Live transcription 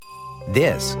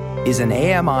This is an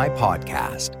AMI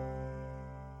podcast.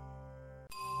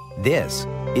 This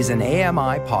is an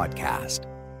AMI podcast.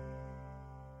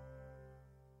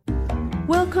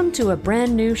 Welcome to a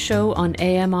brand new show on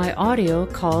AMI Audio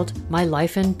called My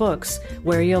Life in Books,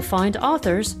 where you'll find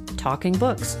authors talking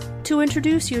books. To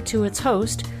introduce you to its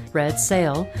host, Red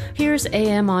Sale, here's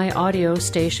AMI Audio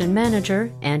Station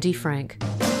Manager Andy Frank.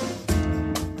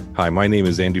 Hi, my name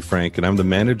is Andy Frank, and I'm the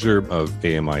manager of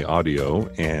AMI Audio.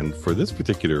 And for this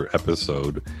particular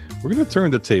episode, we're going to turn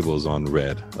the tables on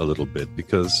Red a little bit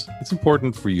because it's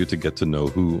important for you to get to know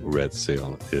who Red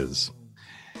Sale is.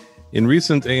 In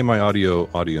recent AMI Audio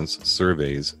audience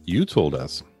surveys, you told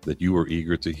us that you were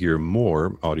eager to hear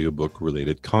more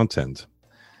audiobook-related content.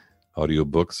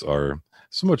 Audiobooks are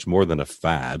so much more than a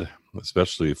fad,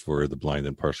 especially for the blind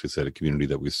and partially sighted community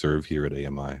that we serve here at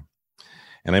AMI.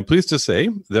 And I'm pleased to say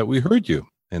that we heard you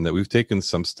and that we've taken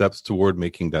some steps toward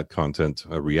making that content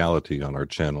a reality on our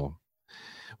channel.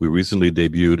 We recently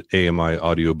debuted AMI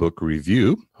Audiobook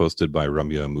Review, hosted by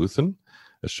Ramya Amuthan,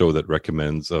 a show that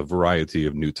recommends a variety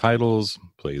of new titles,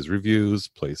 plays reviews,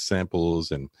 plays samples,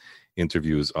 and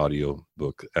interviews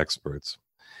audiobook experts.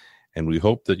 And we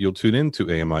hope that you'll tune in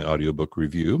to AMI Audiobook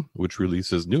Review, which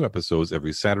releases new episodes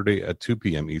every Saturday at 2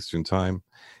 p.m. Eastern Time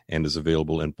and is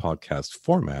available in podcast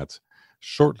format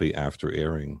shortly after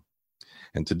airing.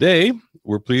 And today,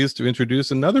 we're pleased to introduce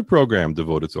another program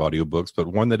devoted to audiobooks, but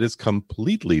one that is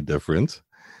completely different.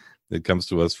 It comes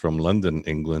to us from London,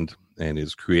 England, and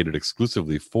is created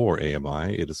exclusively for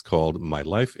AMI. It is called My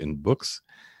Life in Books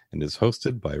and is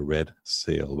hosted by Red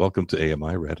Sale. Welcome to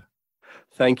AMI, Red.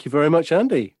 Thank you very much,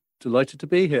 Andy. Delighted to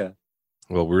be here.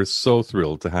 Well, we're so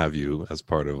thrilled to have you as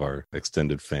part of our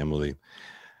extended family.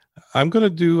 I'm going to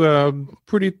do a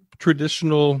pretty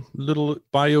traditional little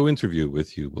bio interview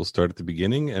with you. We'll start at the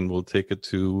beginning and we'll take it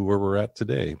to where we're at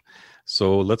today.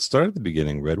 So let's start at the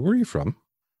beginning. Red, where are you from?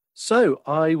 So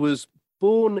I was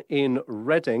born in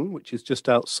Reading, which is just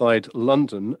outside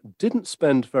London. Didn't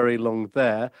spend very long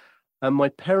there. And my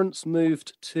parents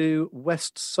moved to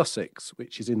West Sussex,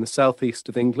 which is in the southeast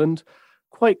of England,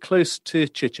 quite close to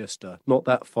Chichester, not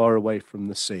that far away from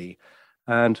the sea.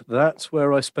 And that's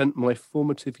where I spent my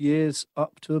formative years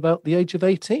up to about the age of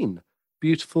 18.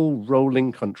 Beautiful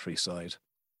rolling countryside.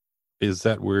 Is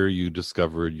that where you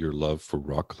discovered your love for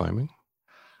rock climbing?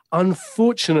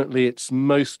 Unfortunately, it's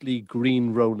mostly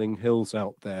green rolling hills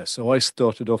out there. So I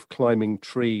started off climbing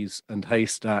trees and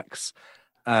haystacks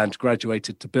and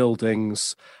graduated to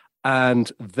buildings.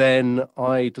 And then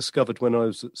I discovered when I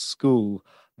was at school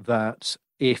that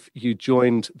if you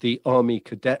joined the Army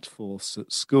Cadet Force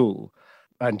at school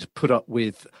and put up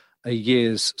with a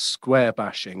year's square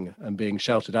bashing and being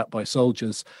shouted at by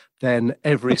soldiers, then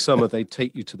every summer they'd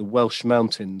take you to the Welsh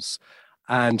mountains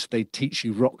and they'd teach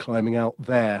you rock climbing out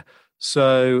there.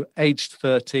 So aged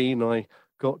 13, I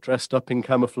got dressed up in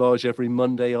camouflage every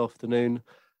Monday afternoon,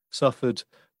 suffered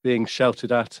being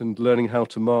shouted at and learning how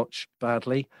to march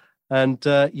badly. And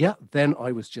then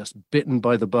I was just bitten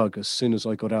by the bug as soon as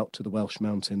I got out to the Welsh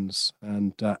mountains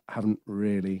and haven't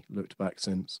really looked back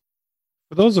since.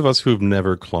 For those of us who've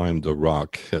never climbed a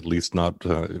rock, at least not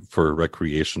for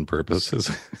recreation purposes,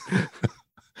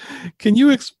 can you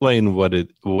explain what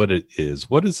it is?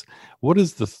 What is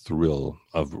the thrill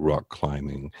of rock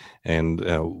climbing? And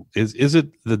is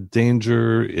it the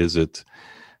danger? Is it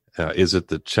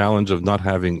the challenge of not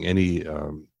having any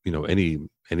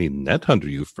net under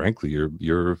you? Frankly,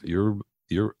 you're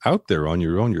out there on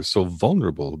your own. You're so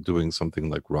vulnerable doing something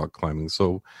like rock climbing.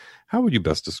 So, how would you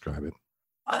best describe it?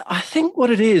 I think what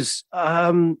it is,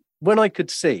 when I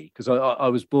could see, because I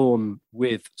was born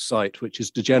with sight, which is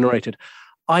degenerated,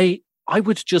 I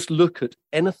would just look at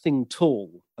anything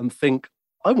tall and think,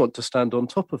 I want to stand on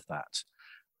top of that.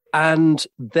 And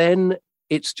then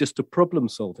it's just a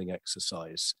problem-solving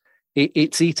exercise.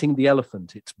 It's eating the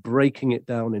elephant. It's breaking it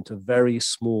down into very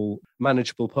small,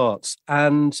 manageable parts.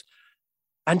 And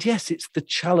yes, it's the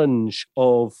challenge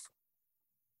of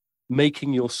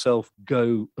making yourself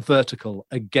go vertical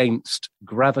against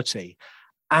gravity.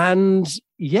 And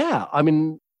yeah, I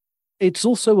mean, it's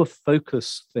also a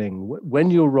focus thing.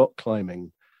 When you're rock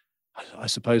climbing, I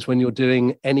suppose when you're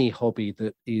doing any hobby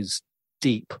that is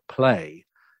deep play,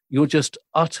 you're just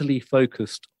utterly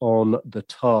focused on the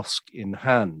task in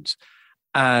hand.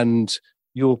 And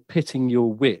you're pitting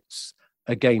your wits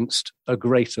against a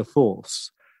greater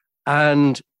force.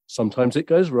 And sometimes it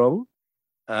goes wrong.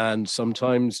 And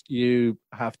sometimes you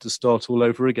have to start all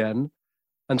over again.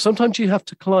 And sometimes you have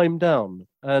to climb down.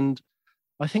 And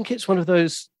I think it's one of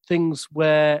those things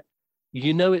where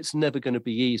you know it's never going to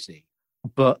be easy,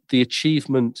 but the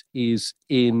achievement is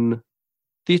in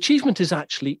the achievement is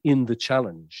actually in the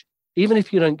challenge. Even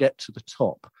if you don't get to the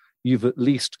top, you've at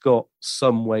least got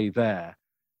some way there.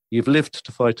 You've lived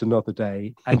to fight another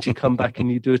day, and you come back and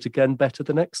you do it again better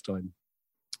the next time.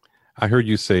 I heard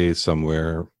you say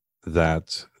somewhere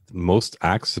that most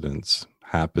accidents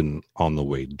happen on the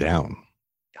way down.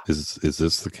 Is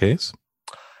this the case?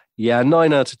 Yeah,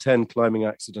 9 out of 10 climbing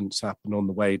accidents happen on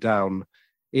the way down.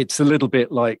 It's a little bit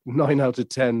like 9 out of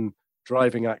 10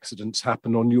 driving accidents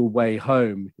happen on your way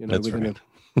home, That's within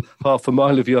right. half a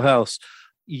mile of your house.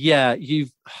 Yeah, you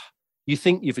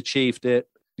think you've achieved it.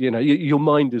 Your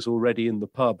mind is already in the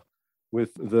pub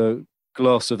with the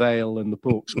glass of ale and the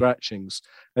pork scratchings,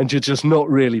 and you're just not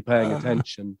really paying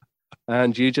attention,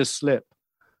 and you just slip.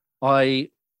 I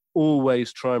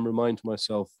always try and remind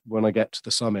myself when I get to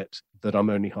the summit that I'm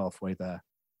only halfway there.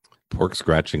 Pork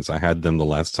scratchings. I had them the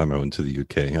last time I went to the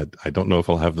UK. I don't know if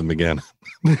I'll have them again.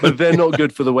 They're not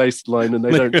good for the waistline, and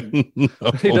they No.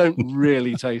 don't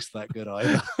really taste that good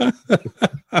either.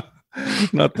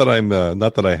 Not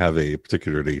that I have a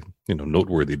particularly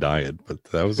noteworthy diet, but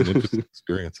that was an interesting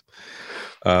experience.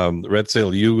 Red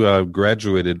Sail, you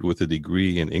graduated with a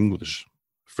degree in English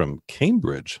from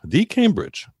Cambridge, the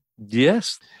Cambridge.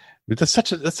 Yes. But that's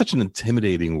such an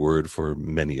intimidating word for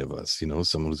many of us.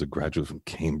 Someone who's a graduate from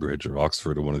Cambridge or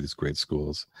Oxford or one of these great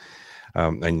schools,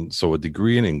 and so a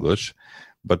degree in English.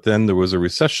 But then there was a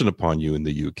recession upon you in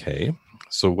the UK.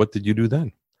 So what did you do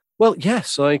then? Well,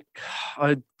 yes, I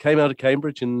came out of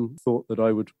Cambridge and thought that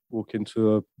I would walk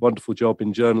into a wonderful job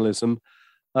in journalism.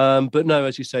 But no,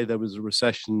 as you say, there was a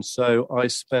recession. So I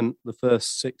spent the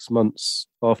first 6 months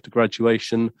after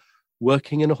graduation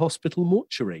working in a hospital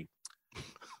mortuary.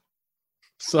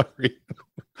 Sorry,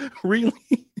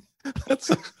 really?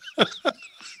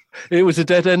 It was a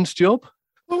dead-end job.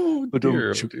 Oh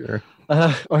dear.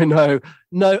 I know.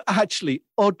 No, actually,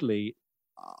 oddly,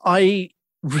 I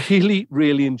really,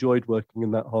 really enjoyed working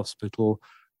in that hospital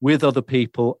with other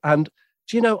people. And,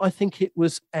 I think it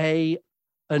was a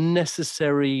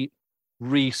necessary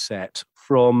reset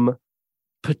from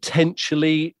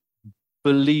potentially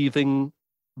believing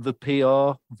the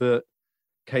PR that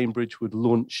Cambridge would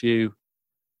launch you,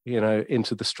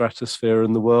 into the stratosphere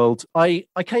and the world. I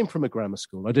came from a grammar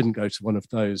school. I didn't go to one of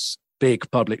those big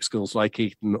public schools like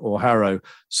Eton or Harrow.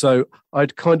 So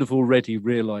I'd kind of already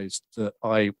realized that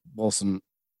I wasn't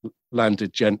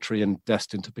landed gentry and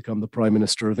destined to become the Prime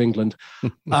Minister of England.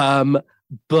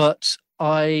 But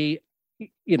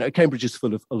Cambridge is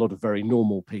full of a lot of very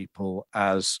normal people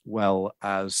as well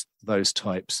as those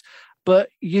types. But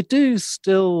you do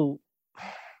still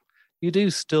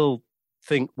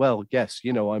think, well, yes,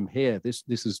 I'm here. This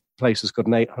place has got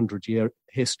an 800-year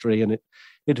history, and it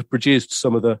had produced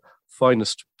some of the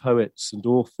finest poets and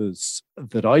authors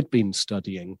that I'd been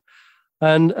studying.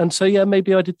 And so, yeah,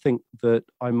 maybe I did think that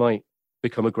I might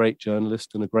become a great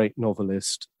journalist and a great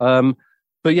novelist.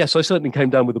 But yes, I certainly came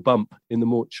down with a bump in the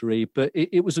mortuary, but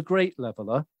it was a great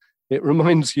leveler. It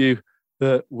reminds you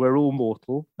that we're all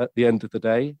mortal at the end of the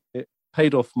day. It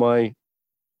paid off my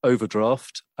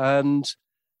overdraft, and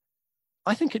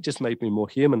I think it just made me more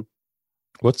human.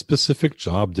 What specific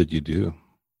job did you do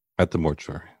at the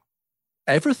mortuary?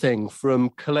 Everything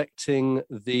from collecting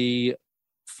the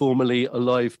formerly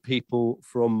alive people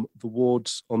from the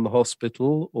wards on the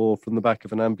hospital or from the back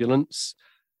of an ambulance,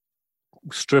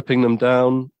 stripping them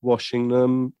down, washing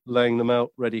them, laying them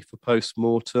out ready for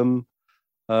post-mortem,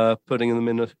 putting them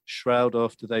in a shroud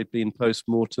after they'd been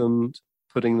post-mortemed,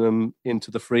 putting them into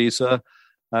the freezer,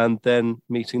 and then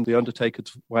meeting the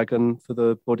undertaker's wagon for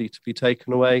the body to be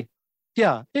taken away.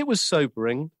 Yeah, it was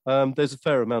sobering. There's a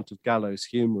fair amount of gallows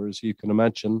humor, as you can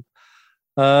imagine.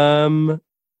 And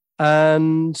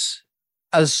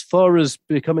as far as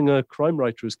becoming a crime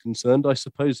writer is concerned, I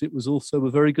suppose it was also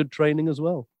a very good training as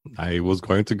well. I was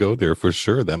going to go there for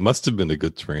sure. That must have been a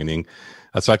good training.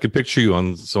 So I could picture you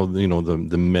on,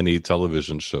 the many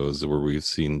television shows where we've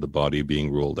seen the body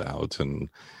being rolled out and,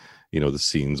 the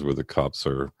scenes where the cops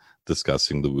are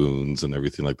discussing the wounds and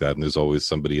everything like that. And there's always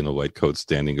somebody in a white coat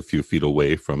standing a few feet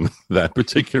away from that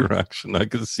particular action. I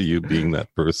could see you being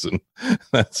that person.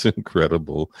 That's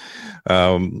incredible.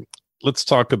 Let's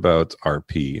talk about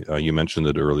RP. You mentioned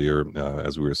it earlier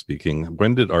as we were speaking.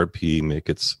 When did RP make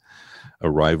its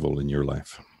arrival in your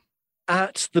life?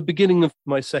 At the beginning of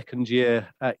my second year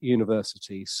at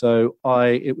university. So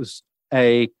it was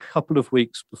a couple of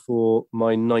weeks before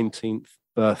my 19th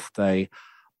birthday.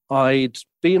 I'd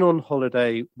been on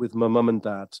holiday with my mum and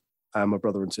dad and my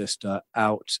brother and sister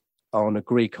out on a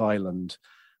Greek island.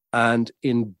 And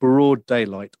in broad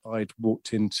daylight, I'd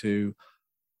walked into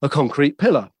a concrete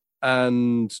pillar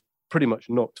and pretty much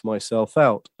knocked myself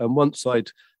out. And once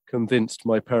I'd convinced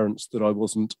my parents that I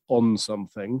wasn't on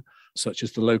something, such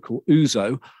as the local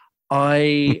ouzo,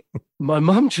 my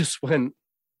mum just went,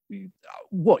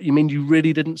 "What, you mean you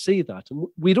really didn't see that?" And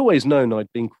we'd always known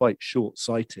I'd been quite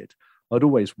short-sighted. I'd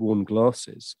always worn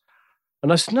glasses.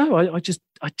 And I said, "No, I just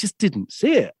didn't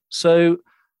see it." So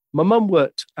my mum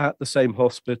worked at the same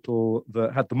hospital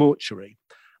that had the mortuary,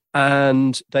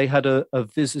 and they had a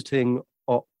visiting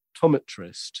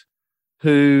optometrist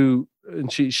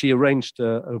and she arranged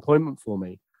an appointment for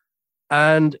me.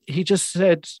 And he just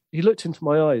said, he looked into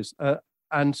my eyes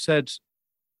and said,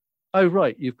 "Oh,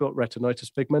 right, you've got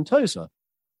retinitis pigmentosa."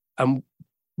 And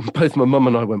both my mum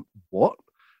and I went, "What?"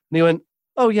 And he went,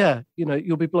 "Oh, yeah,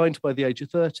 you'll be blind by the age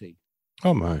of 30.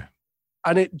 Oh, my.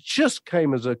 And it just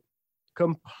came as a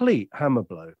complete hammer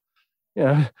blow.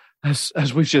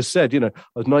 As we've just said, I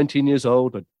was 19 years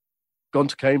old. I'd gone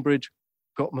to Cambridge,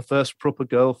 got my first proper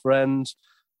girlfriend.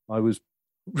 I was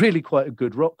really quite a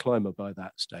good rock climber by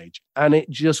that stage. And it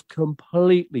just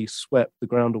completely swept the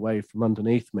ground away from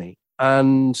underneath me.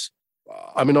 And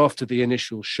I mean, after the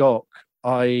initial shock,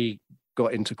 I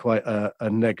got into quite a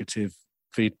negative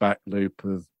feedback loop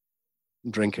of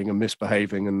drinking and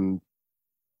misbehaving and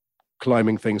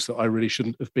climbing things that I really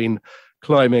shouldn't have been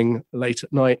climbing late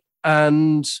at night.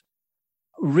 And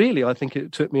really, I think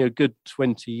it took me a good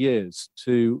 20 years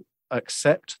to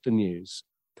accept the news,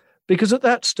 because at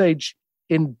that stage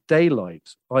in daylight,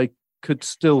 I could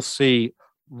still see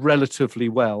relatively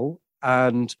well,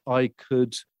 and I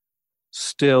could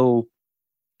still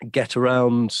get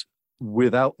around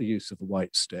without the use of a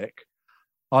white stick.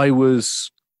 I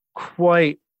was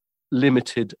quite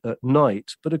limited at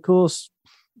night, but of course,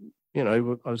 I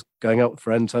was going out with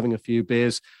friends, having a few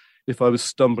beers. If I was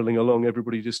stumbling along,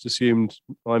 everybody just assumed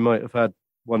I might have had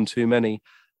one too many.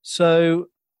 So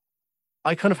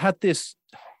I kind of had this,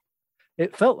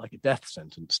 it felt like a death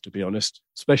sentence, to be honest,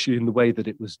 especially in the way that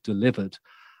it was delivered,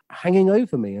 hanging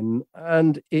over me.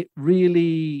 And it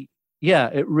really,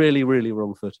 really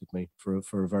wrong-footed me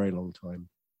for a very long time.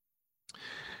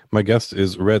 My guest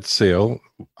is Red Széll.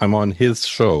 I'm on his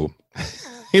show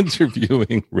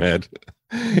interviewing Red.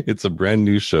 It's a brand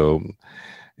new show,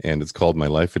 and it's called My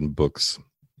Life in Books.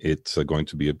 It's going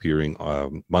to be appearing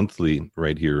monthly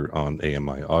right here on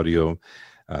AMI Audio.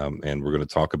 And we're going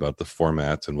to talk about the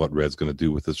format and what Red's going to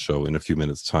do with this show in a few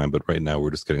minutes' time. But right now,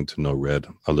 we're just getting to know Red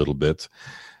a little bit.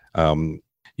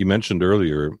 You mentioned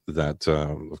earlier that,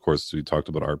 of course, we talked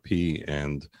about RP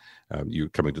and you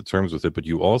coming to terms with it, but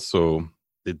you also,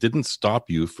 it didn't stop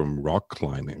you from rock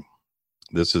climbing.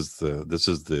 This is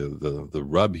the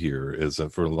rub here, is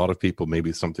that for a lot of people,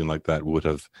 maybe something like that would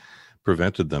have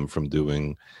prevented them from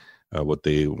doing what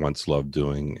they once loved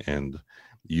doing, and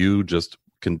you just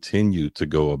continue to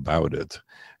go about it.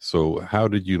 So how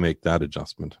did you make that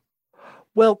adjustment?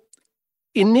 Well,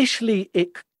 initially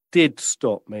it did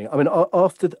stop me. I mean,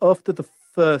 after the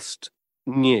first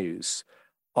news,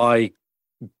 I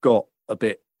got a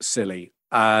bit silly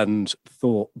and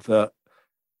thought that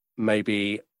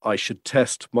maybe I should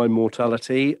test my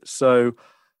mortality. So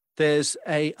there's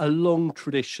a long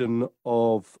tradition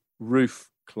of roof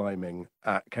climbing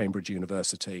at Cambridge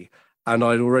University, and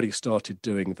I'd already started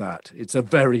doing that. It's a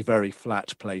very, very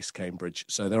flat place, Cambridge,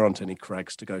 so there aren't any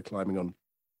crags to go climbing on.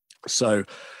 So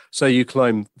you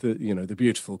climb the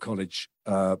beautiful college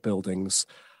buildings.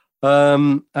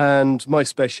 And my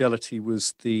speciality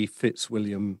was the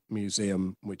Fitzwilliam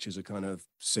Museum, which is a kind of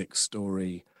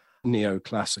 6-story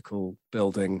neoclassical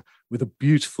building with a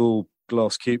beautiful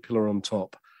glass cupola on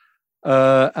top.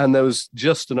 And there was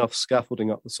just enough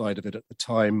scaffolding up the side of it at the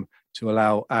time to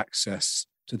allow access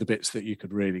to the bits that you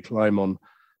could really climb on.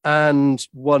 And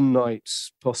one night,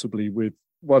 possibly with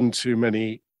one too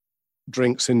many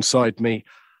drinks inside me,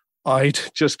 I'd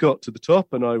just got to the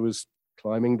top and I was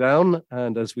climbing down.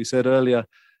 And as we said earlier,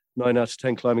 9 out of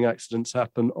 10 climbing accidents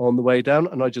happen on the way down.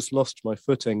 And I just lost my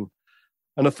footing.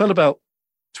 And I fell about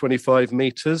 25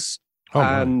 meters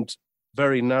and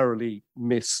very narrowly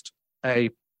missed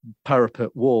a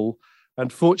parapet wall,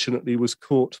 and fortunately was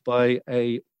caught by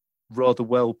a rather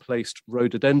well-placed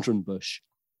rhododendron bush.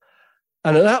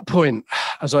 And at that point,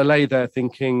 as I lay there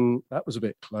thinking that was a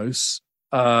bit close,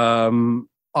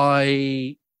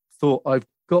 I thought, I've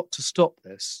got to stop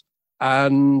this.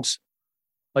 And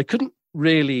I couldn't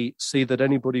really see that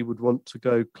anybody would want to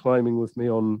go climbing with me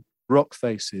on rock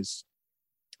faces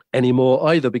anymore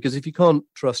either, because if you can't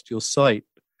trust your sight,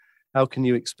 how can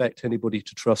you expect anybody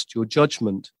to trust your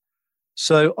judgment?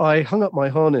 So I hung up my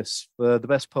harness for the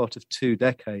best part of 2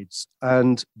 decades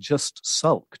and just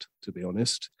sulked, to be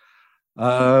honest.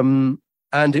 And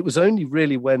it was only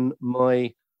really when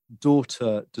my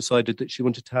daughter decided that she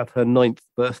wanted to have her 9th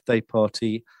birthday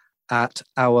party at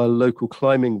our local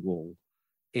climbing wall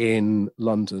in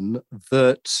London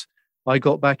that I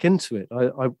got back into it.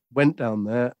 I went down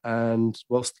there, and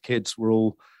whilst the kids were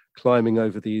all climbing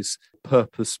over these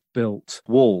purpose-built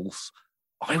walls,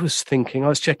 I was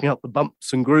checking out the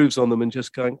bumps and grooves on them and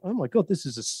just going, oh my God, this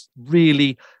is a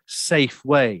really safe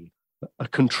way, a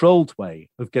controlled way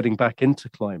of getting back into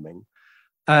climbing.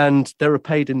 And there are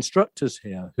paid instructors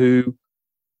here who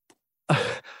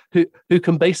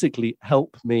can basically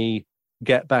help me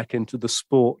get back into the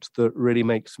sport that really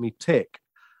makes me tick.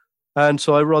 And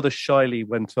so I rather shyly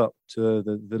went up to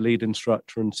the lead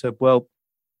instructor and said, well,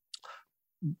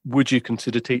 would you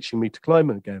consider teaching me to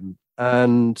climb again?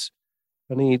 And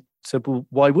he said, well,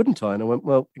 why wouldn't I? And I went,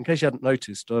 well, in case you hadn't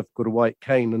noticed, I've got a white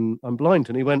cane and I'm blind.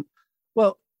 And he went,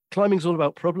 well, climbing's all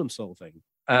about problem solving.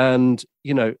 And,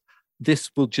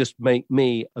 this will just make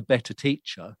me a better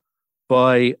teacher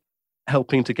by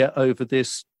helping to get over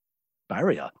this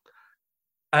barrier.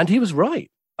 And he was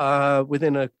right.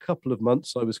 Within a couple of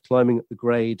months, I was climbing at the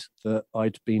grade that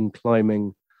I'd been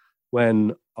climbing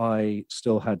when I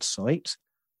still had sight.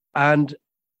 And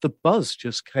the buzz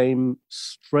just came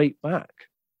straight back.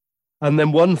 And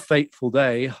then one fateful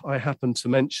day, I happened to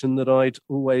mention that I'd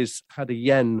always had a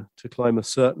yen to climb a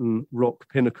certain rock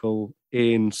pinnacle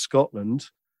in Scotland.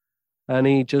 And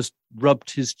he just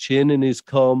rubbed his chin in his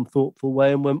calm, thoughtful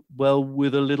way and went, well,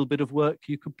 with a little bit of work,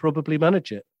 you could probably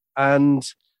manage it. And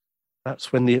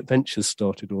that's when the adventures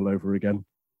started all over again.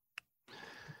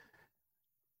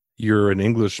 You're an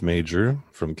English major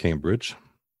from Cambridge,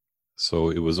 so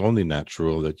it was only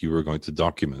natural that you were going to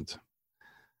document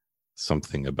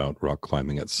something about rock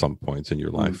climbing at some point in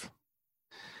your life.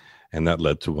 And that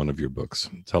led to one of your books.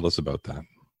 Tell us about that.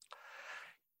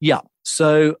 Yeah.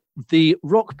 So the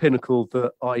rock pinnacle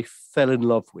that I fell in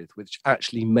love with, which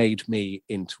actually made me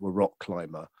into a rock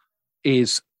climber,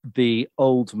 is the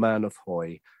Old Man of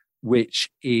Hoy,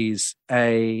 which is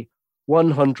a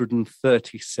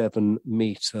 137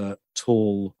 meter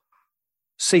tall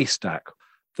sea stack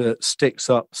that sticks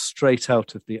up straight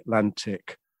out of the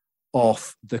Atlantic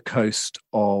off the coast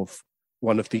of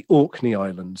one of the Orkney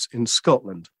Islands in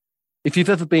Scotland. If you've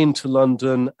ever been to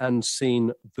London and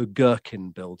seen the Gherkin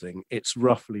building, it's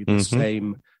roughly the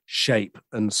same shape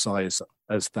and size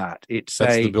as that. That's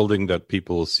the building that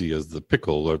people see as the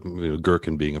pickle, or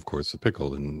Gherkin being, of course, a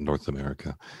pickle in North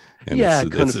America. And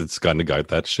it's kind of got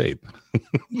that shape.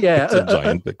 Yeah, it's a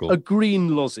giant pickle. A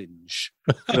green lozenge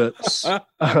that's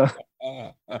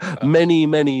many,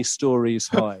 many stories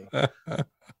high.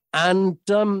 And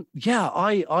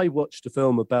I watched a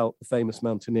film about the famous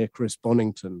mountaineer Chris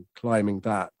Bonington climbing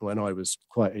that when I was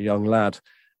quite a young lad,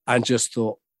 and just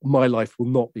thought, my life will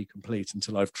not be complete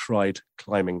until I've tried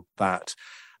climbing that.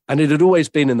 And it had always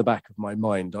been in the back of my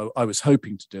mind. I was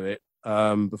hoping to do it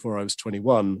before I was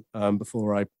 21,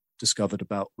 before I discovered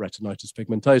about retinitis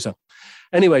pigmentosa.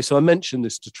 Anyway, so I mentioned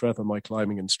this to Trevor, my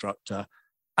climbing instructor,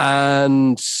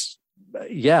 and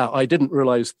I didn't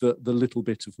realize that the little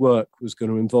bit of work was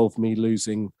going to involve me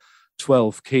losing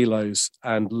 12 kilos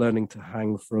and learning to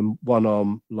hang from one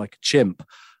arm like a chimp.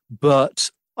 But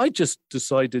I just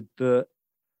decided that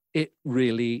it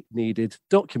really needed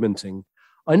documenting.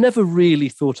 I never really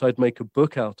thought I'd make a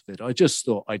book out of it. I just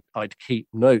thought I'd keep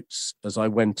notes as I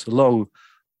went along.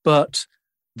 But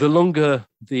the longer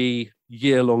the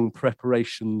year-long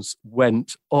preparations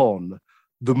went on,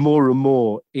 the more and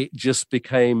more it just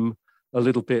became a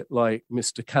little bit like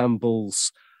Mr.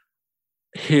 Campbell's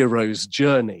hero's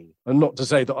journey. And not to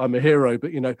say that I'm a hero,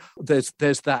 but,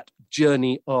 there's that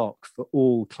journey arc for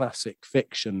all classic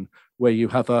fiction where you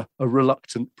have a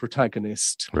reluctant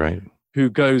protagonist, right, who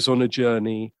goes on a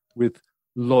journey with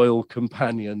loyal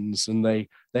companions, and they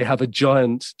have a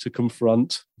giant to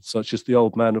confront, such as the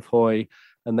Old Man of Hoy,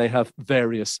 and they have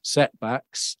various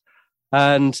setbacks,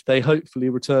 and they hopefully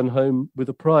return home with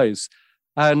a prize.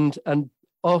 And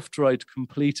after I'd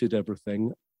completed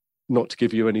everything, not to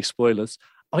give you any spoilers,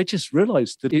 I just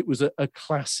realized that it was a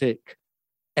classic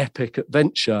epic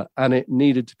adventure and it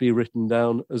needed to be written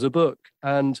down as a book.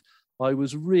 And I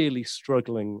was really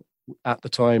struggling at the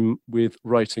time with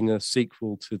writing a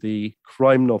sequel to the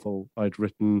crime novel I'd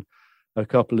written a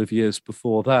couple of years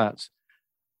before that.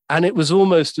 And it was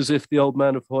almost as if the Old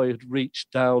Man of Hoy had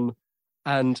reached down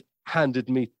and handed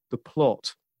me the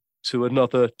plot to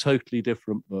another totally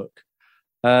different book.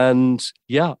 And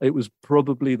it was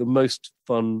probably the most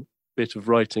fun bit of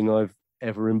writing I've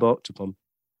ever embarked upon.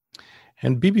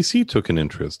 And BBC took an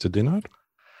interest, did they not?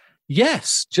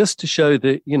 Yes, just to show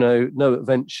that, no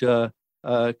adventure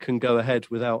can go ahead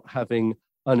without having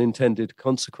unintended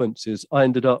consequences. I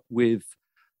ended up with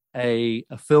a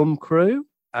film crew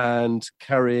and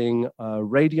carrying a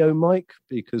radio mic,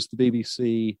 because the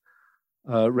BBC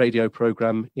radio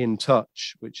programme In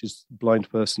Touch, which is the blind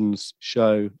person's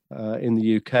show in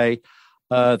the UK,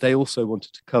 they also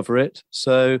wanted to cover it.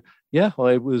 So, yeah,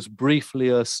 I was briefly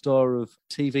a star of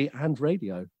TV and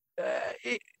radio.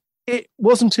 It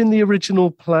wasn't in the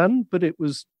original plan, but it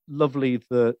was lovely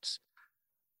that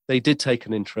they did take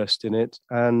an interest in it,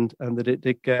 and that it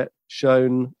did get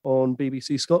shown on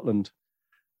BBC Scotland.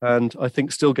 And I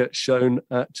think still gets shown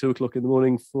at 2:00 in the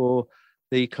morning for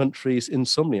the country's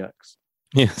insomniacs.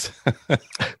 Yes,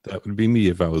 that would be me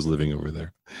if I was living over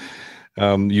there.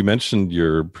 You mentioned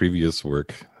your previous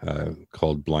work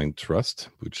called Blind Trust,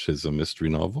 which is a mystery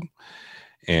novel.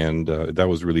 And that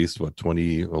was released,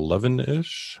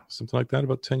 2011-ish, something like that,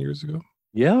 about 10 years ago?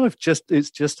 Yeah,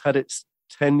 it's just had its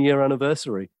 10-year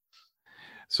anniversary.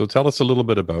 So tell us a little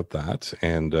bit about that,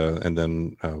 and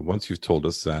then once you've told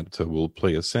us that, we'll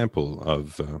play a sample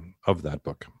of that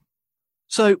book.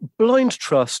 So Blind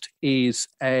Trust is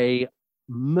a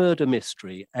murder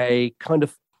mystery, a kind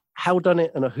of howdunit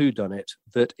and a whodunit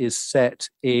that is set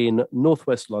in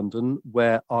northwest London,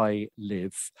 where I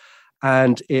live.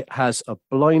 And it has a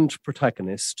blind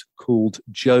protagonist called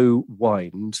Joe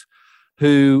Wind,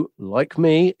 who, like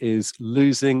me, is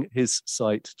losing his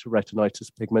sight to retinitis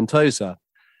pigmentosa.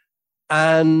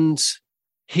 And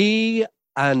he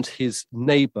and his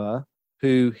neighbour,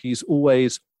 who he's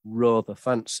always rather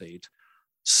fancied,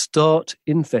 start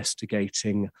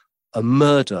investigating a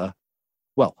murder,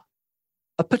 well,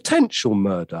 a potential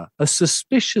murder, a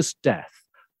suspicious death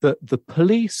that the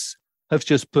police have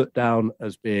just put down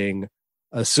as being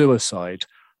a suicide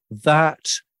that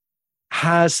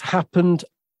has happened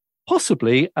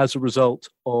possibly as a result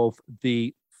of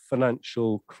the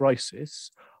financial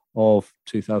crisis of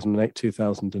 2008,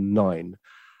 2009.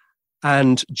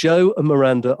 And Joe and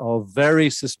Miranda are very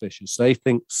suspicious. They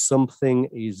think something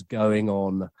is going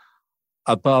on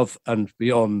above and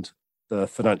beyond the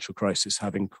financial crisis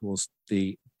having caused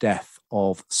the death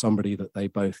of somebody that they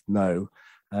both know.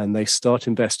 And they start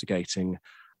investigating.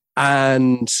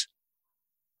 And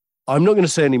I'm not going to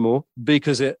say any more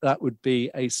because that would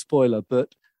be a spoiler.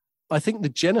 But I think the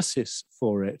genesis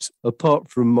for it, apart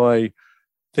from my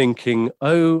thinking,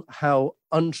 oh, how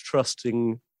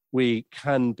untrusting we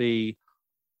can be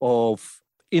of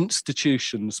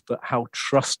institutions, but how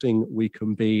trusting we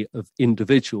can be of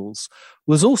individuals,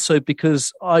 was also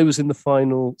because I was in the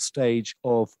final stage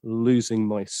of losing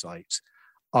my sight.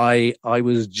 I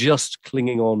was just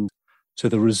clinging on to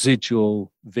the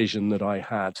residual vision that I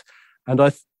had. And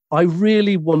I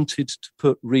really wanted to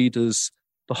put readers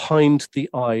behind the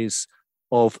eyes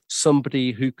of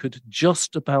somebody who could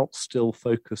just about still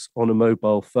focus on a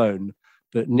mobile phone,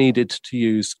 but needed to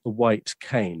use a white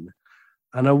cane.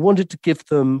 And I wanted to give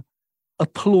them a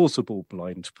plausible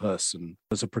blind person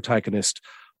as a protagonist,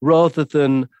 rather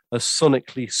than a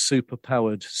sonically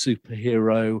superpowered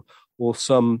superhero or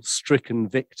some stricken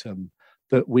victim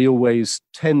that we always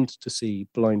tend to see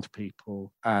blind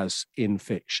people as in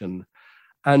fiction.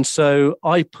 And so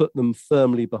I put them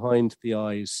firmly behind the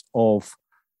eyes of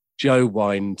Joe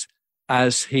Wind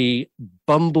as he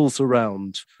bumbles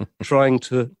around trying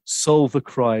to solve a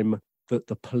crime that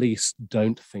the police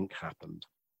don't think happened.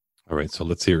 All right, so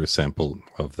let's hear a sample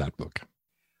of that book.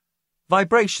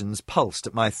 Vibrations pulsed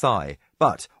at my thigh,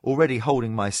 but, already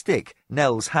holding my stick,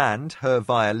 Nell's hand, her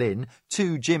violin,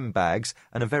 2 gym bags,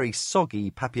 and a very soggy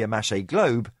papier-mâché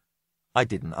globe, I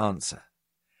didn't answer.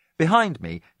 Behind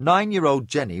me, 9-year-old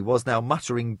Jenny was now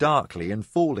muttering darkly and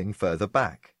falling further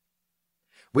back.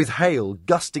 With hail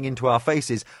gusting into our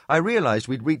faces, I realised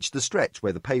we'd reached the stretch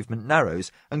where the pavement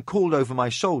narrows and called over my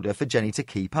shoulder for Jenny to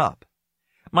keep up.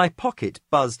 My pocket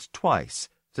buzzed twice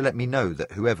to let me know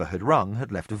that whoever had rung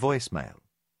had left a voicemail.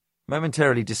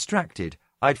 Momentarily distracted,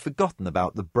 I'd forgotten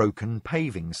about the broken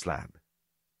paving slab.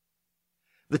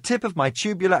 The tip of my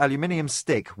tubular aluminium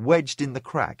stick wedged in the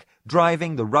crack,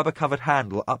 driving the rubber-covered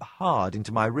handle up hard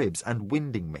into my ribs and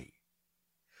winding me.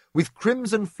 With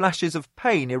crimson flashes of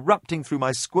pain erupting through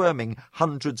my squirming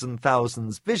hundreds and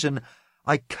thousands vision,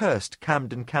 I cursed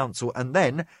Camden Council and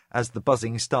then, as the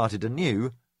buzzing started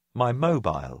anew, my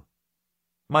mobile.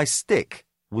 My stick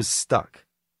was stuck.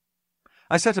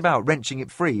 I set about wrenching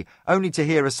it free, only to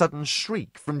hear a sudden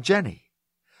shriek from Jenny.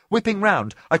 Whipping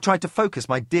round, I tried to focus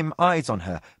my dim eyes on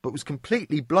her, but was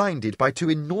completely blinded by 2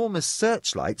 enormous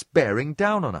searchlights bearing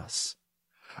down on us.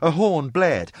 A horn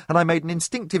blared, and I made an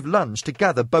instinctive lunge to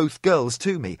gather both girls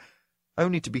to me,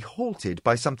 only to be halted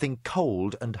by something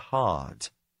cold and hard.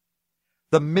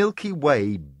 The Milky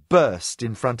Way burst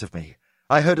in front of me.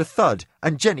 I heard a thud,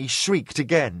 and Jenny shrieked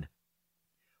again.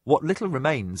 What little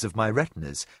remains of my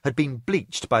retinas had been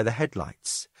bleached by the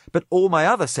headlights, but all my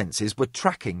other senses were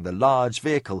tracking the large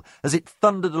vehicle as it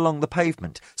thundered along the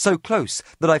pavement, so close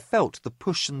that I felt the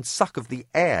push and suck of the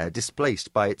air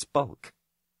displaced by its bulk.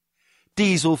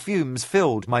 Diesel fumes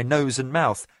filled my nose and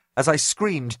mouth as I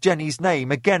screamed Jenny's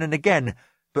name again and again,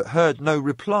 but heard no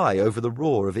reply over the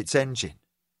roar of its engine.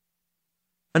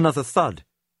 Another thud,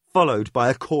 followed by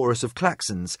a chorus of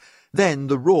klaxons. Then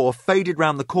the roar faded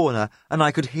round the corner and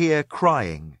I could hear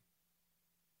crying.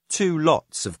 2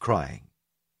 lots of crying.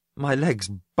 My legs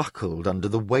buckled under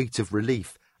the weight of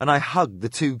relief, and I hugged the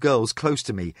 2 girls close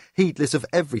to me, heedless of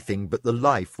everything but the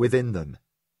life within them.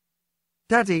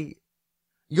 "Daddy,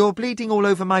 you're bleeding all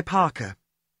over my parka."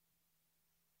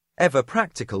 Ever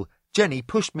practical, Jenny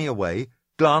pushed me away,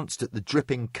 glanced at the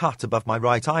dripping cut above my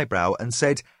right eyebrow, and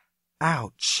said,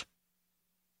 "Ouch."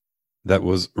 That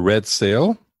was Red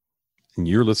Sail, and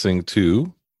you're listening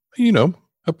to,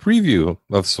 a preview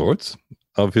of sorts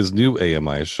of his new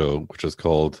AMI show, which is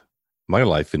called My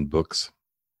Life in Books.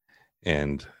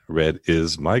 And Red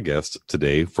is my guest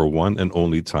today for one and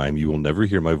only time. You will never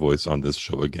hear my voice on this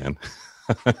show again.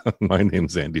 My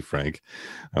name's Andy Frank.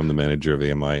 I'm the manager of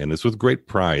AMI, and it's with great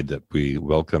pride that we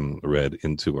welcome Red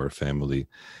into our family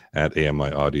at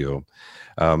AMI Audio.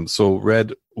 So,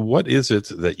 Red, what is it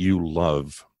that you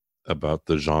love about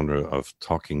the genre of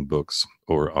talking books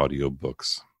or audio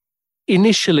books?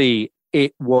 Initially,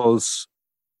 it was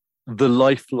the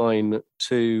lifeline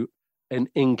to an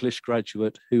English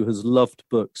graduate who has loved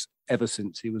books ever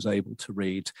since he was able to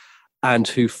read, and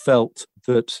who felt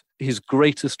that his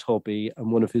greatest hobby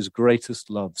and one of his greatest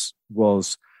loves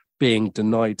was being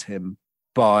denied him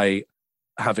by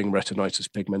having retinitis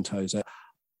pigmentosa.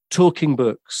 Talking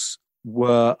books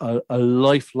were a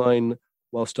lifeline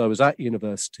whilst I was at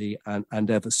university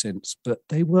and ever since, but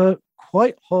they were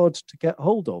quite hard to get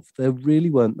hold of. There really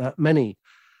weren't that many.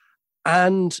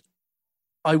 And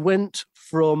I went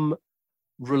from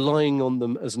relying on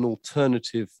them as an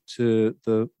alternative to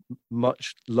the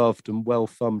much loved and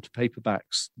well-thumbed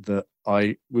paperbacks that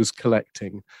I was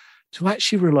collecting, to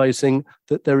actually realizing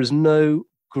that there is no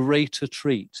greater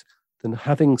treat than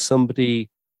having somebody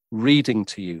reading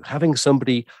to you, having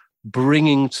somebody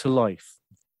bringing to life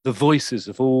the voices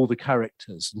of all the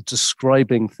characters and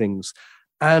describing things.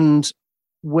 And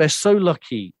we're so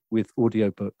lucky with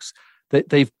audiobooks that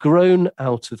they've grown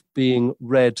out of being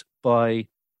read by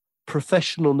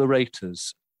professional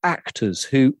narrators, actors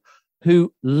who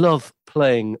love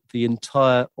playing the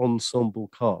entire ensemble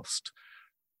cast.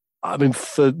 I mean,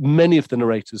 for many of the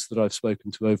narrators that I've spoken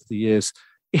to over the years,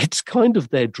 it's kind of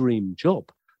their dream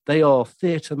job. They are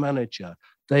theatre manager.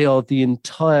 They are the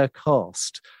entire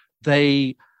cast.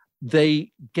 They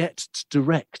get to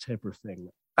direct everything.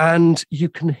 And you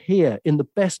can hear, in the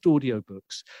best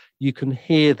audiobooks, you can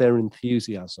hear their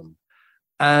enthusiasm.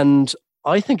 And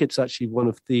I think it's actually one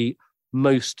of the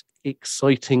most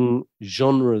exciting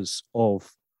genres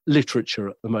of literature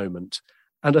at the moment.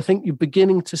 And I think you're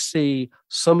beginning to see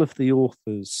some of the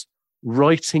authors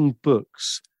writing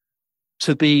books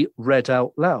to be read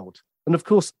out loud. And of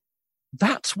course,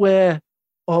 that's where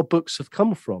our books have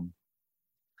come from.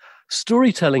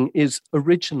 Storytelling is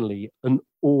originally an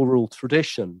oral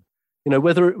tradition.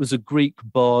 Whether it was a Greek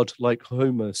bard like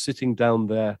Homer sitting down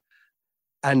there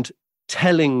and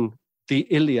telling the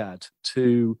Iliad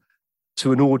to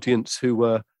an audience who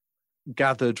were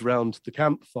gathered round the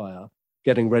campfire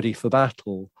getting ready for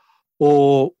battle,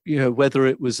 or whether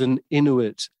it was an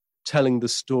Inuit telling the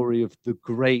story of the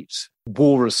great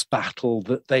walrus battle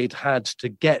that they'd had to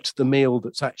get the meal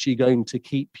that's actually going to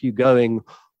keep you going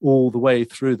all the way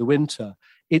through the winter.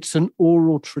 It's an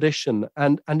oral tradition,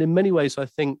 and in many ways I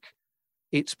think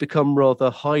it's become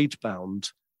rather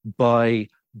hidebound by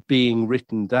being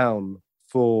written down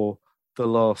for the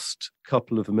last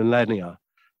couple of millennia.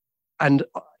 And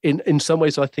in some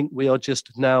ways, I think we are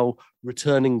just now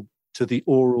returning to the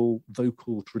oral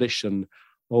vocal tradition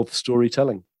of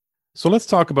storytelling. So let's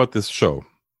talk about this show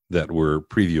that we're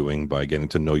previewing by getting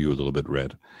to know you a little bit,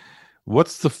 Red.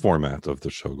 What's the format of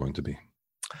the show going to be?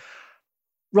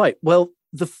 Right. Well,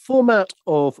 the format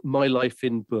of My Life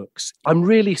in Books, I'm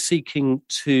really seeking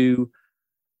to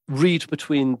read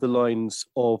between the lines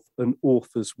of an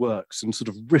author's works and sort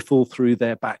of riffle through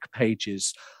their back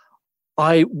pages.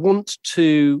 I want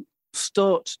to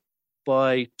start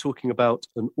by talking about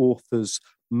an author's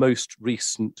most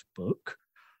recent book,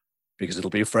 because it'll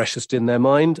be freshest in their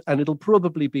mind, and it'll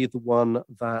probably be the one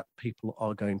that people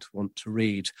are going to want to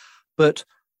read. But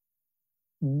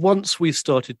once we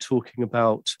started talking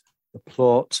about the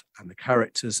plot and the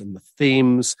characters and the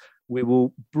themes, we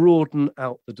will broaden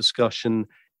out the discussion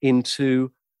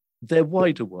into their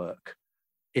wider work.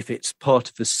 If it's part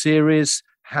of a series,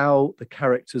 how the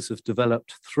characters have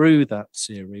developed through that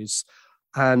series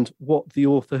and what the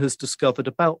author has discovered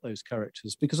about those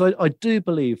characters. Because I do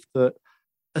believe that,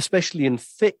 especially in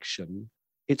fiction,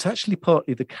 it's actually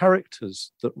partly the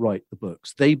characters that write the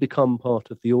books. They become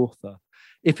part of the author.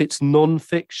 If it's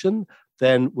non-fiction,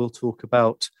 then we'll talk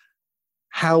about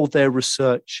how their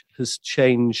research has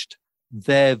changed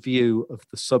their view of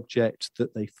the subject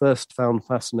that they first found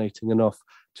fascinating enough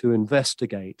to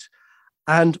investigate.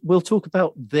 And we'll talk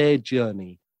about their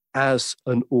journey as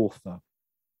an author.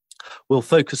 We'll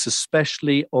focus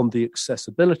especially on the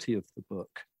accessibility of the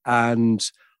book. And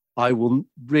I will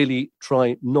really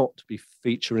try not to be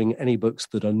featuring any books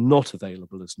that are not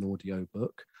available as an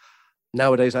audiobook.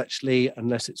 Nowadays, actually,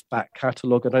 unless it's back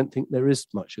catalogue, I don't think there is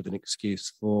much of an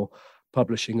excuse for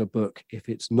publishing a book if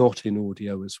it's not in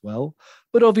audio as well.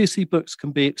 But obviously, books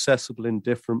can be accessible in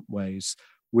different ways.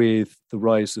 With the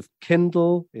rise of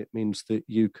Kindle, it means that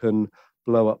you can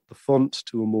blow up the font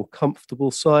to a more comfortable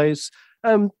size.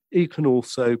 You can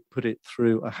also put it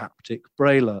through a haptic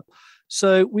brailler.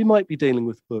 So we might be dealing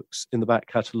with books in the back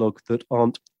catalogue that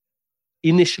aren't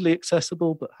initially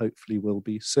accessible, but hopefully will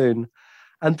be soon.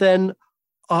 And then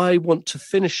I want to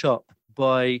finish up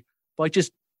by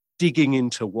just digging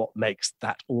into what makes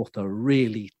that author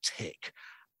really tick.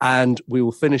 And we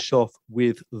will finish off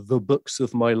with the books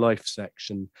of my life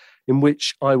section, in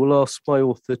which I will ask my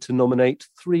author to nominate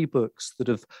 3 books that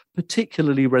have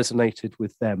particularly resonated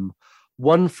with them.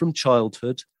 One from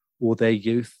childhood or their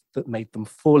youth that made them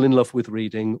fall in love with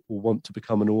reading or want to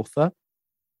become an author.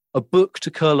 A book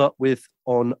to curl up with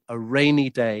on a rainy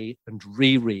day and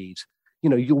reread. You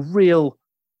know, your real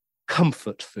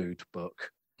comfort food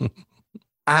book.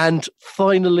 And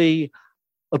finally,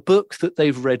 a book that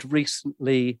they've read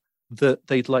recently that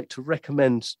they'd like to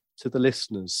recommend to the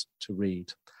listeners to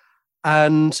read.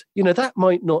 And, you know, that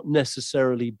might not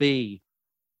necessarily be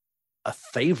a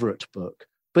favorite book,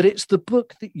 but it's the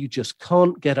book that you just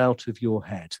can't get out of your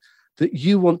head, that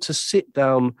you want to sit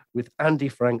down with Andy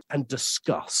Frank and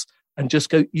discuss and just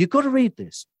go, you've got to read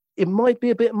this. It might be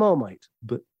a bit Marmite,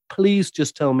 but please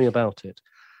just tell me about it.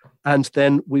 And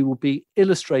then we will be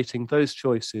illustrating those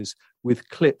choices with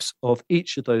clips of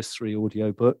each of those 3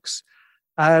 audiobooks.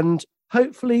 And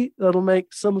hopefully that'll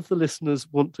make some of the listeners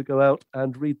want to go out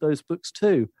and read those books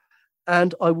too.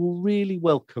 And I will really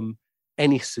welcome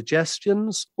any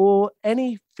suggestions or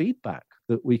any feedback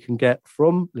that we can get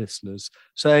from listeners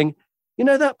saying, you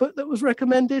know, that book that was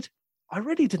recommended, I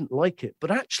really didn't like it,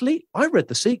 but actually I read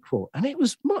the sequel and it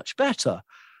was much better.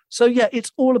 So yeah,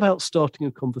 it's all about starting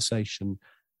a conversation.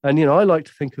 And, you know, I like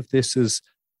to think of this as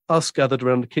us gathered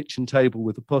around a kitchen table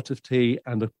with a pot of tea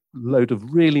and a load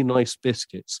of really nice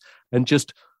biscuits and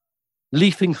just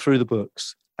leafing through the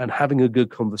books and having a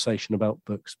good conversation about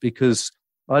books. Because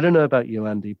I don't know about you,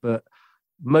 Andy, but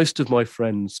most of my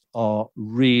friends are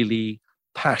really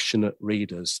passionate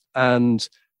readers. And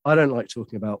I don't like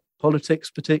talking about politics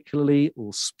particularly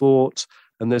or sport.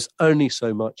 And there's only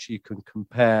so much you can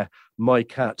compare my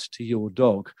cat to your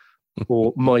dog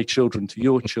or my children to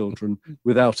your children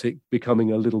without it becoming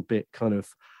a little bit kind of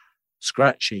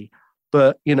scratchy.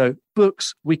 But, you know,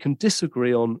 books we can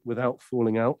disagree on without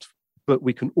falling out, but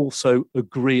we can also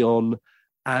agree on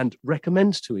and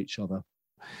recommend to each other.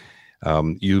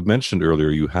 You mentioned earlier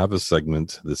you have a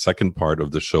segment. The second part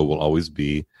of the show will always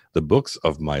be the books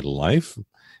of my life.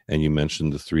 And you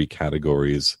mentioned the 3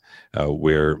 categories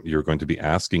where you're going to be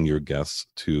asking your guests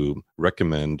to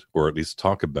recommend or at least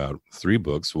talk about 3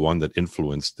 books, one that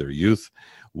influenced their youth,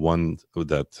 one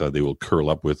that they will curl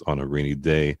up with on a rainy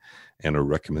day, and a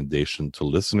recommendation to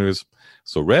listeners.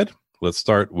 So, Red, let's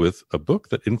start with a book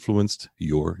that influenced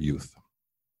your youth.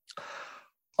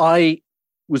 I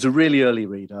was a really early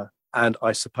reader, and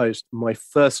I suppose my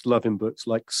first love in books,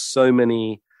 like so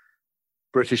many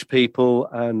British people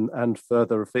and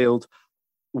further afield,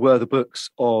 were the books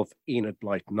of Enid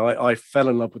Blyton. I fell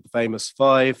in love with the Famous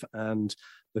Five and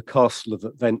the Castle of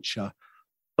Adventure.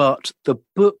 But the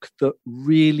book that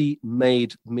really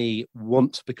made me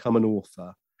want to become an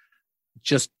author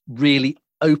just really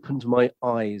opened my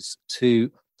eyes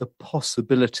to the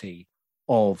possibility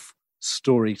of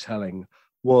storytelling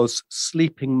was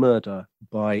Sleeping Murder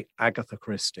by Agatha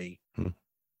Christie.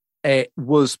 It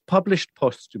was published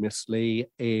posthumously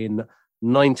in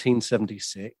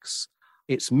 1976.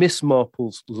 It's Miss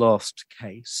Marple's last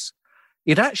case.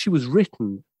 It actually was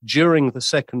written during the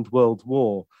Second World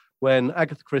War when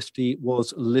Agatha Christie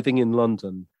was living in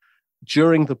London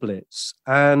during the Blitz,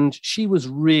 and she was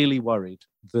really worried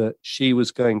that she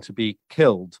was going to be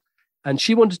killed. And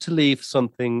she wanted to leave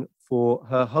something for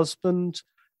her husband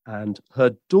and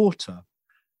her daughter.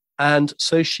 And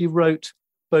so she wrote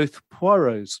both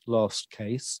Poirot's last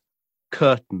case,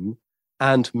 Curtain,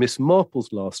 and Miss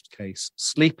Marple's last case,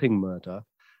 Sleeping Murder,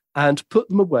 and put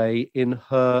them away in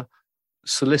her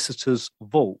solicitor's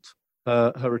vault,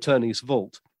 her attorney's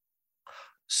vault,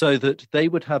 so that they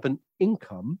would have an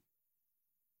income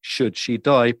should she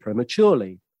die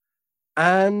prematurely.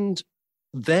 And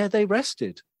there they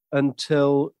rested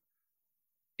until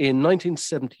in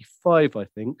 1975, I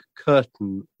think,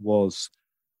 Curtain was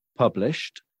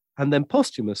published, and then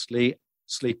posthumously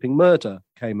Sleeping Murder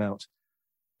came out.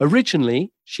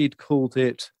 Originally, she'd called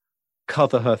it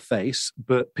Cover Her Face,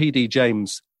 but P.D.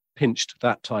 James pinched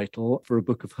that title for a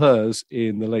book of hers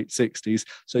in the late 60s,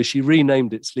 so she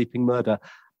renamed it Sleeping Murder.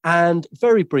 And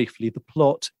very briefly, the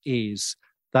plot is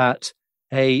that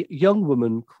a young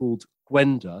woman called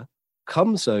Gwenda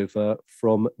comes over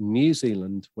from New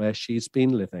Zealand, where she's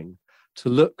been living, to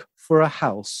look for a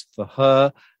house for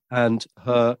her and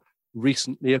her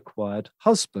recently acquired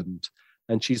husband.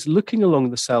 And she's looking along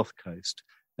the south coast,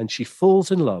 and she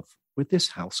falls in love with this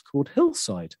house called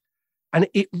Hillside. And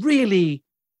it really,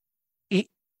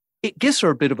 it gives her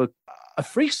a bit of a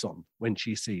frisson when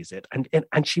she sees it,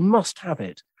 and she must have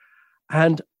it.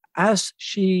 And as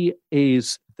she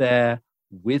is there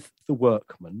with the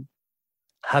workman,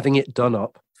 having it done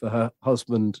up for her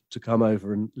husband to come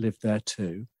over and live there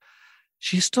too,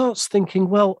 she starts thinking,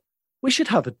 well, we should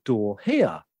have a door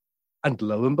here. And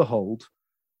lo and behold,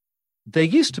 there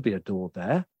used to be a door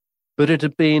there, but it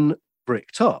had been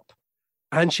bricked up.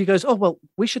 And she goes, oh, well,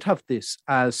 we should have this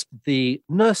as the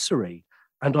nursery.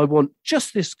 And I want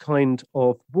just this kind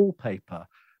of wallpaper.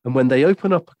 And when they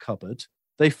open up a cupboard,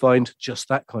 they find just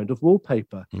that kind of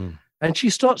wallpaper. Mm. And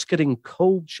she starts getting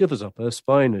cold shivers up her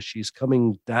spine as she's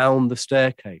coming down the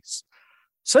staircase.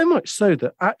 So much so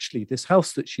that actually this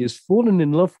house that she has fallen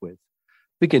in love with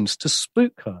begins to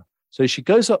spook her. So she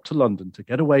goes up to London to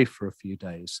get away for a few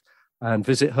days and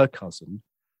visit her cousin,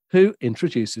 who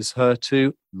introduces her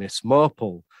to Miss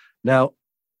Marple. Now,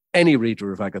 any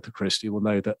reader of Agatha Christie will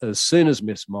know that as soon as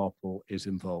Miss Marple is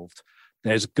involved,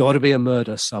 there's got to be a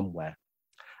murder somewhere.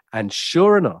 And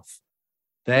sure enough,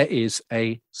 there is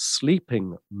a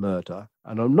sleeping murder.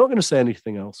 And I'm not going to say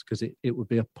anything else because it would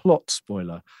be a plot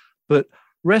spoiler. But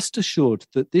rest assured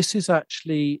that this is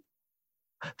Agatha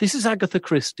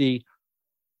Christie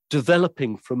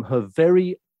developing from her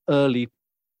very early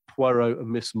Poirot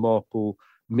and Miss Marple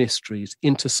mysteries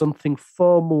into something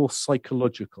far more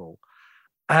psychological.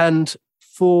 And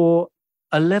for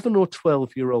 11 or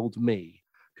 12-year-old me,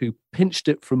 who pinched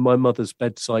it from my mother's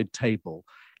bedside table,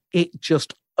 it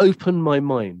just opened my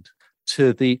mind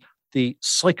to the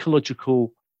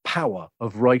psychological power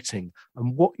of writing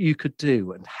and what you could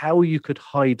do and how you could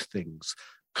hide things,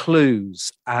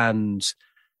 clues, and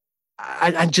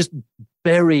just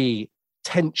bury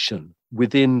tension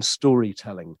within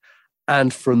storytelling.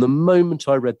 And from the moment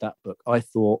I read that book, I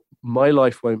thought my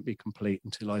life won't be complete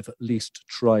until I've at least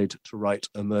tried to write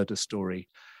a murder story,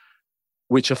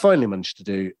 which I finally managed to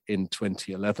do in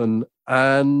 2011.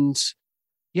 And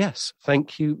yes,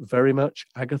 thank you very much,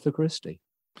 Agatha Christie.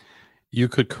 You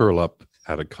could curl up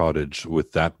at a cottage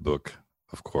with that book,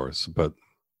 of course, but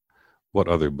what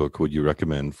other book would you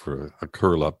recommend for a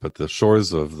curl up at the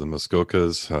shores of the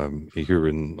Muskokas here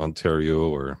in Ontario,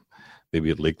 or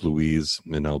maybe at Lake Louise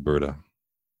in Alberta?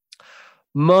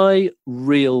 My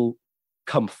real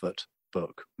comfort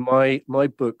book, my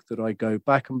book that I go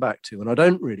back and back to, and I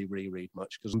don't really reread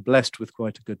much because I'm blessed with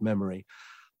quite a good memory,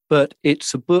 but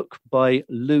it's a book by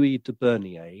Louis de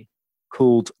Bernier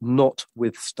called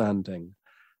Notwithstanding.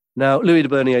 Now, Louis de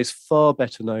Bernier is far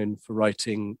better known for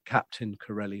writing Captain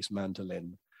Corelli's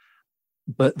Mandolin,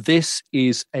 but this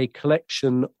is a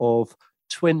collection of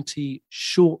 20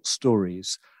 short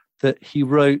stories that he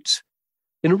wrote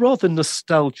in a rather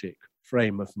nostalgic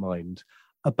frame of mind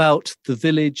about the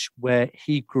village where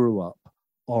he grew up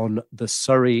on the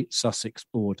Surrey-Sussex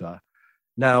border.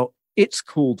 Now, it's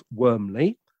called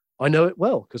Wormley. I know it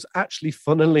well because actually,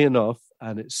 funnily enough,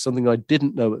 and it's something I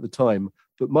didn't know at the time,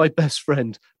 but my best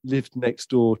friend lived next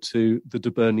door to the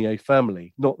de Bernier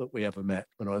family. Not that we ever met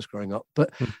when I was growing up,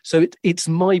 but so it's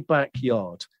my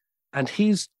backyard. And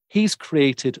he's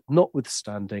created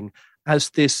Notwithstanding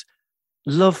as this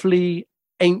lovely,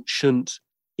 ancient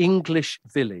English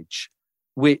village,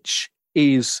 which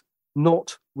is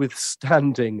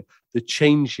notwithstanding the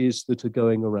changes that are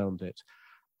going around it.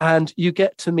 And you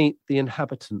get to meet the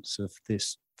inhabitants of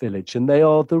this village, and they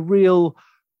are the real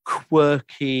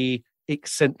quirky,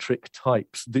 eccentric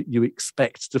types that you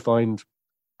expect to find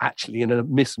actually in a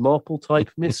Miss Marple type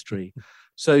mystery.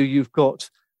 So you've got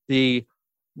the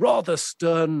rather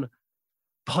stern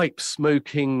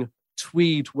pipe-smoking,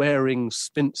 tweed-wearing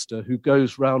spinster who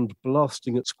goes round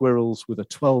blasting at squirrels with a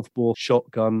 12-bore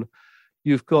shotgun.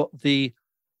 You've got the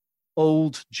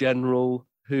old general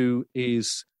who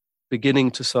is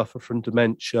beginning to suffer from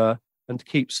dementia and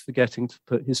keeps forgetting to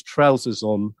put his trousers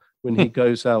on when he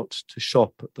goes out to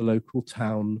shop at the local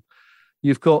town.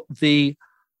 You've got the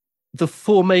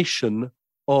formation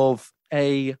of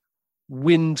a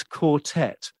wind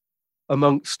quartet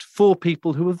amongst four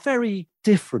people who are very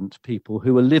different people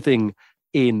who are living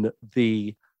in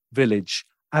the village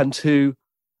and who,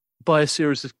 by a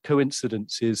series of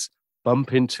coincidences,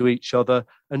 bump into each other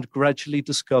and gradually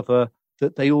discover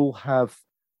that they all have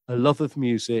a love of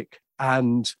music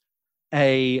and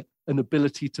an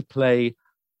ability to play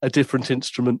a different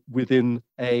instrument within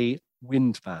a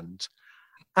wind band.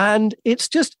 And it's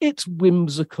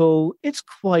whimsical, it's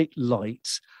quite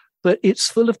light, but it's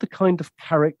full of the kind of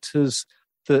characters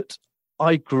that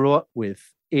I grew up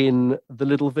with in the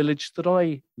little village that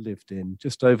I lived in,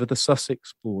 just over the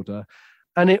Sussex border.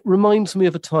 And it reminds me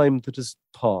of a time that has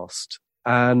passed.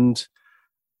 And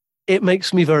it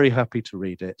makes me very happy to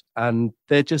read it. And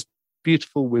they're just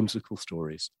beautiful, whimsical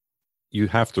stories. You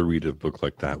have to read a book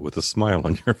like that with a smile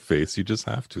on your face. You just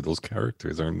have to. Those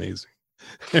characters are amazing.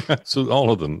 So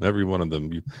all of them, every one of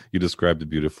them, you described it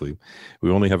beautifully. We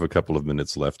only have a couple of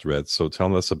minutes left, Red. So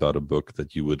tell us about a book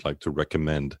that you would like to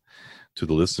recommend to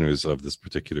the listeners of this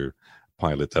particular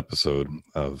pilot episode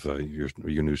of your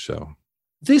new show.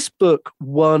 This book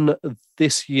won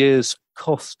this year's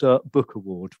Costa Book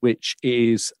Award, which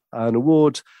is an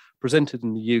award presented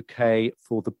in the UK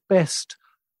for the best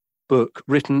book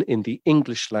written in the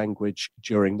English language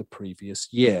during the previous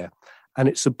year. And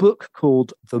it's a book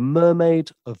called The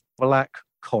Mermaid of Black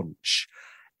Conch.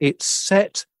 It's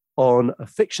set on a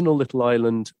fictional little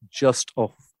island just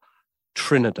off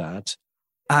Trinidad,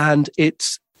 and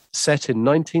it's set in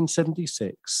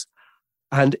 1976.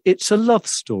 And it's a love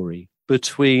story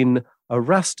between a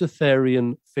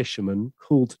Rastafarian fisherman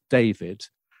called David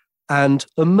and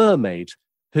a mermaid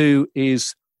who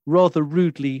is rather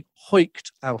rudely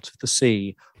hoiked out of the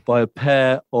sea by a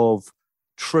pair of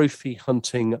trophy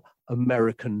hunting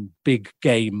American big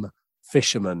game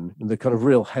fishermen, the kind of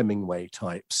real Hemingway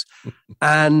types.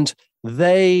 And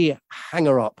they hang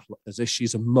her up as if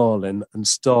she's a marlin and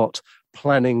start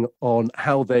planning on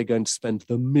how they're going to spend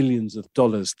the millions of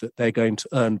dollars that they're going to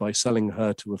earn by selling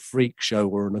her to a freak show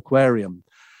or an aquarium.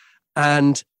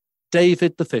 And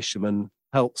David, the fisherman,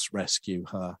 helps rescue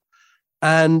her.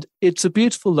 And it's a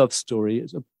beautiful love story.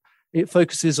 It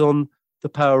focuses on the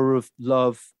power of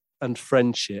love and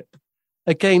friendship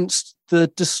against the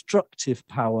destructive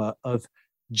power of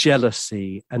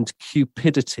jealousy and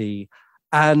cupidity,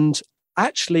 and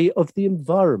actually of the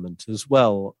environment as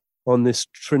well on this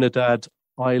Trinidad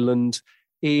island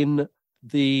in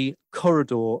the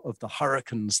corridor of the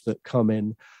hurricanes that come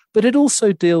in. But it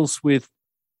also deals with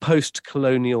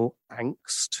post-colonial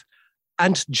angst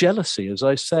and jealousy. As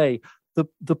I say,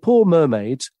 the poor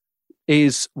mermaid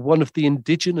is one of the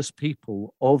indigenous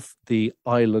people of the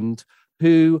island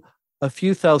who, a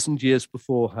few thousand years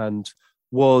beforehand,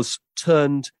 was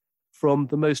turned from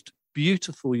the most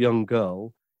beautiful young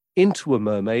girl into a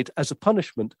mermaid as a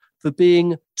punishment for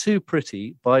being too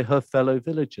pretty by her fellow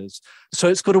villagers. So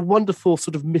it's got a wonderful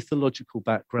sort of mythological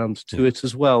background to it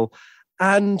as well.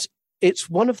 And it's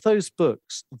one of those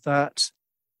books that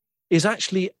is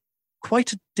actually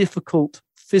quite a difficult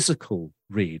physical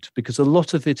read because a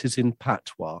lot of it is in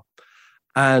patois.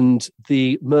 And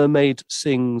the mermaid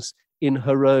sings in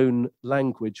her own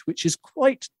language, which is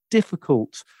quite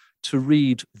difficult to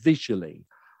read visually.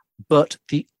 But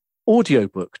the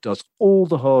audiobook does all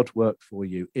the hard work for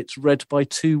you. It's read by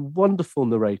two wonderful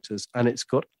narrators, and it's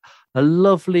got a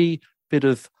lovely bit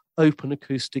of open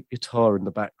acoustic guitar in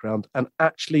the background. And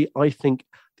actually, I think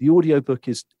the audiobook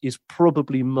is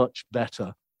probably much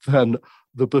better than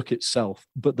the book itself.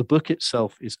 But the book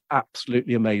itself is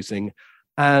absolutely amazing.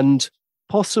 And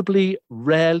possibly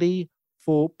rarely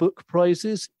for book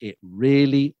prizes, it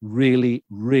really, really,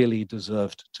 really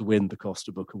deserved to win the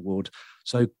Costa Book Award.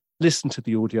 So listen to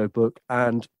the audiobook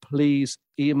and please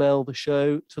email the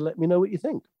show to let me know what you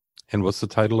think. And what's the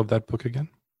title of that book again?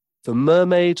 The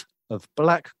Mermaid of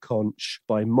Black Conch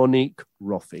by Monique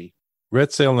Roffey.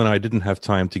 Red Sale and I didn't have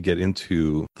time to get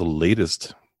into the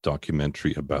latest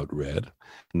documentary about Red,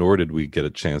 nor did we get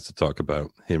a chance to talk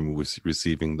about him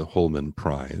receiving the Holman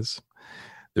Prize.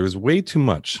 There is way too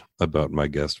much about my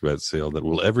guest, Red Sale, that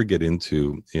we'll ever get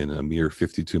into in a mere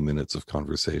 52 minutes of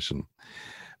conversation.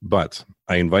 But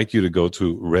I invite you to go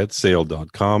to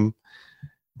redsale.com.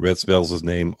 Red spells his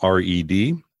name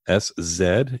R-E-D-S-Z-E-L-L.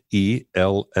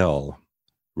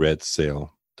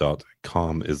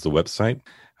 redsale.com is the website.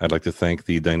 I'd like to thank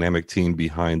the dynamic team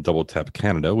behind Double Tap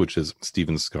Canada, which is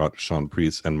Stephen Scott, Sean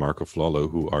Priest, and Marco Flalo,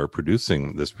 who are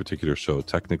producing this particular show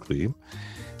technically.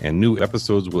 And new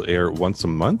episodes will air once a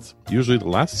month, usually the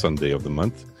last Sunday of the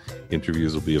month.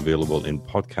 Interviews will be available in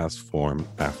podcast form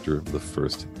after the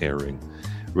first airing.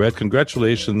 Red,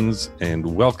 congratulations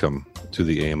and welcome to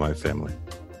the AMI family.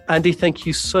 Andy, thank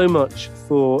you so much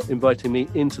for inviting me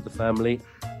into the family.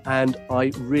 And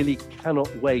I really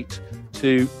cannot wait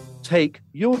to take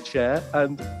your chair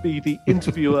and be the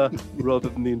interviewer rather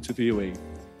than the interviewee.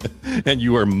 And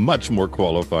you are much more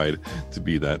qualified to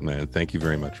be that man. Thank you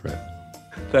very much, Red.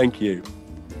 Thank you.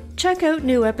 Check out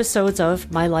new episodes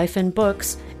of My Life in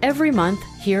Books every month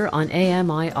here on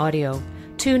AMI Audio.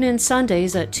 Tune in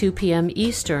Sundays at 2 p.m.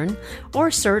 Eastern or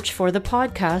search for the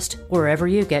podcast wherever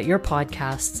you get your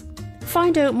podcasts.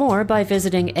 Find out more by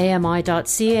visiting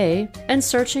ami.ca and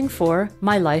searching for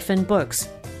My Life in Books.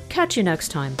 Catch you next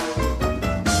time.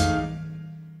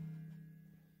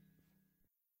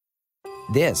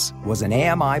 This was an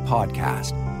AMI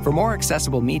podcast. For more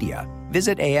accessible media,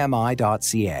 visit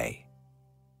ami.ca.